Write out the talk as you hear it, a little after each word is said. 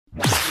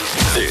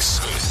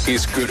This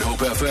is Good Hope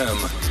FM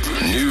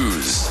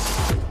News.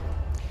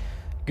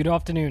 Good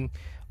afternoon.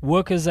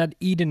 Workers at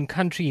Eden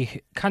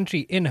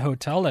Country Inn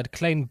Hotel at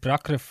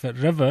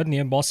Kleinbrakriver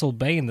near Mossel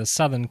Bay in the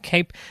Southern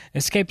Cape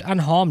escaped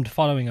unharmed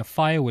following a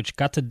fire which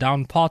gutted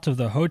down part of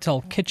the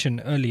hotel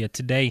kitchen earlier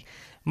today.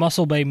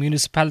 Mossel Bay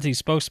Municipality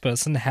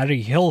spokesperson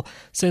Harry Hill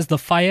says the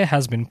fire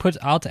has been put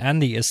out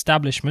and the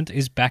establishment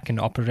is back in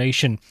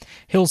operation.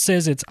 Hill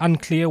says it's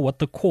unclear what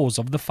the cause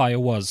of the fire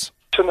was.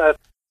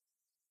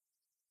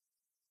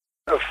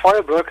 A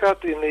fire broke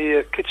out in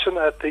the kitchen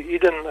at the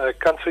Eden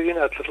Country Inn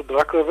at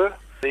Kleinbrakriver.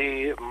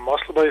 The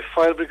Mossel Bay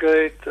Fire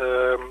Brigade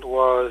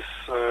was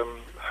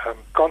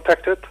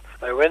contacted.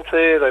 They went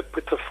there, they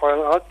put the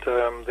fire out.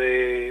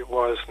 There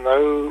was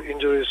no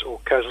injuries or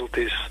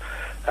casualties,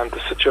 and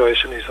the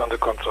situation is under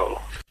control.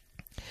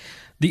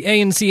 The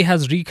ANC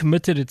has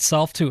recommitted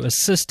itself to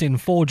assist in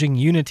forging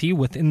unity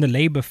within the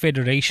Labour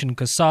Federation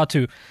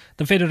COSATU.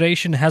 The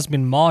federation has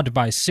been marred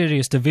by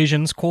serious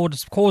divisions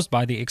caused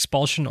by the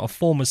expulsion of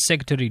former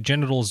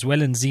Secretary-General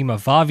Zwelinzima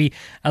Vavi,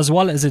 as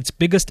well as its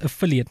biggest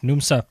affiliate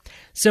NUMSA.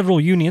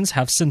 Several unions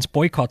have since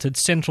boycotted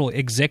Central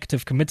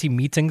Executive Committee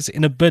meetings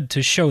in a bid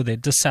to show their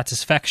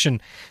dissatisfaction.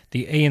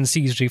 The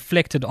ANC's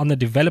reflected on the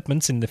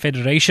developments in the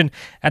federation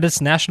at its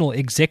National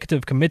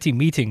Executive Committee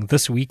meeting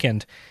this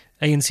weekend.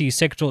 ANC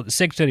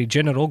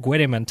Secretary-General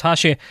Gwede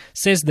Mantashe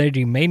says they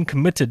remain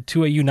committed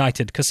to a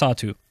united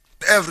COSATU.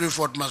 Every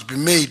effort must be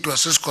made to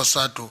assist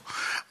COSATU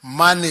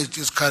manage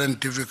its current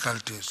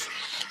difficulties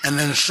and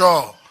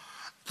ensure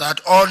that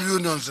all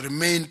unions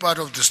remain part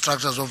of the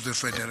structures of the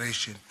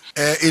Federation.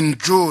 In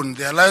June,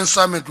 the Alliance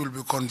Summit will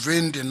be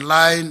convened in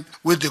line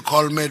with the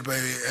call made by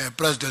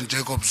President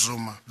Jacob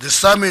Zuma. The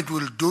summit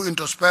will do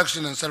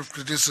introspection and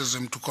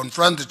self-criticism to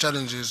confront the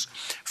challenges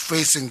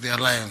facing the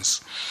Alliance.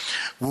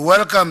 We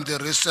welcome the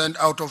recent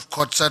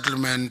out-of-court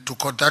settlement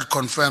that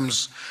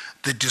confirms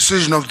the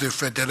decision of the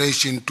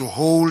Federation to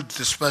hold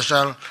the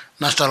Special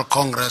National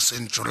Congress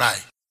in July.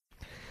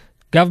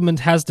 Government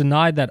has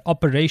denied that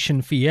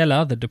Operation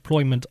Fiela, the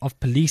deployment of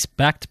police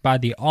backed by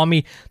the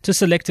army to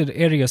selected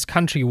areas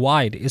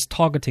countrywide, is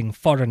targeting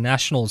foreign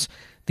nationals.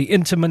 The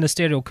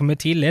Interministerial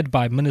Committee, led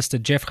by Minister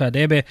Jeff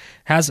Radebe,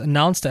 has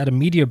announced at a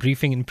media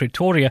briefing in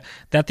Pretoria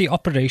that the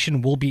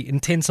operation will be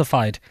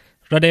intensified.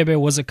 Radebe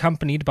was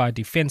accompanied by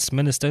Defence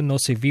Minister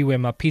Nosiviwe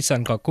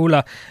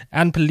Mapisa-Nqakula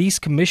and Police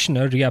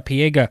Commissioner Ria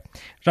Piega.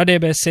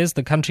 Radebe says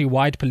the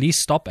countrywide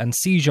police stop and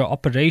seizure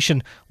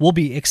operation will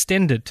be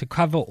extended to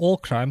cover all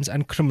crimes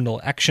and criminal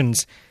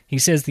actions. He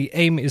says the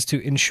aim is to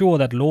ensure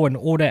that law and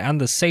order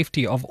and the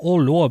safety of all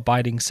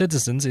law-abiding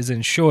citizens is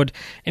ensured,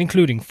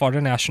 including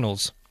foreign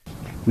nationals.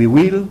 We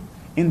will,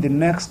 in the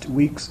next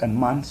weeks and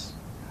months,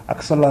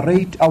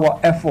 accelerate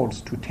our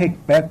efforts to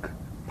take back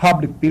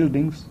public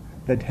buildings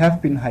that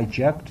have been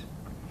hijacked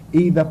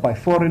either by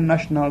foreign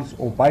nationals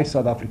or by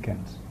South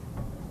Africans.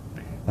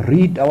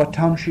 Rid our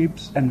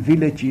townships and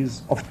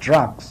villages of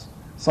drugs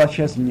such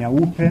as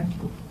Nyaupe,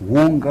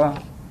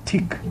 Wonga,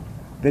 Tik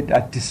that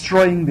are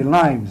destroying the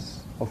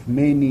lives of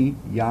many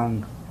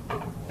young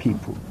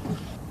people.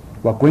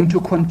 We are going to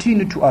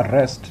continue to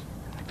arrest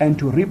and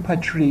to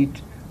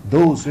repatriate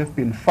those who have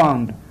been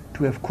found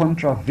to have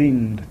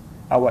contravened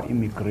our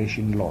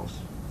immigration laws.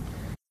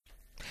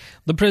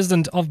 The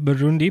president of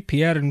Burundi,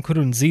 Pierre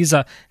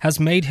Nkurunziza, has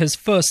made his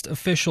first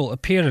official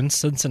appearance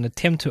since an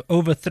attempt to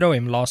overthrow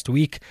him last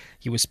week.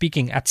 He was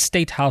speaking at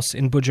State House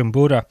in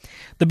Bujumbura.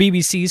 The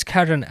BBC's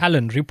Karen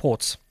Allen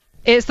reports.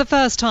 It's the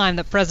first time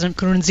that President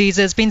Nkurunziza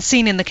has been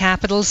seen in the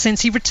capital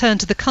since he returned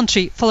to the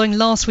country following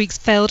last week's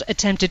failed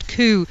attempted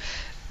coup.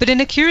 But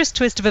in a curious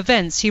twist of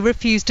events, he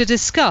refused to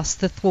discuss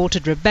the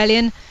thwarted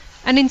rebellion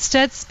and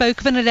instead spoke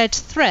of an alleged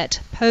threat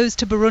posed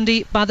to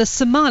Burundi by the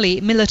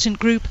Somali militant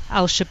group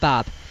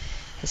Al-Shabaab.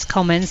 His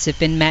comments have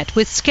been met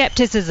with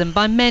scepticism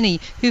by many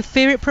who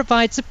fear it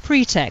provides a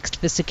pretext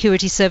for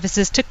security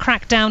services to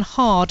crack down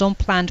hard on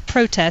planned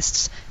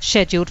protests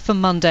scheduled for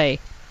Monday.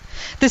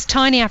 This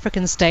tiny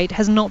African state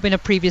has not been a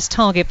previous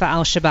target for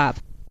Al-Shabaab.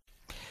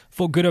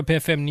 For Good Hope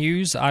FM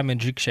News, I'm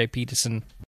Enrique Peterson.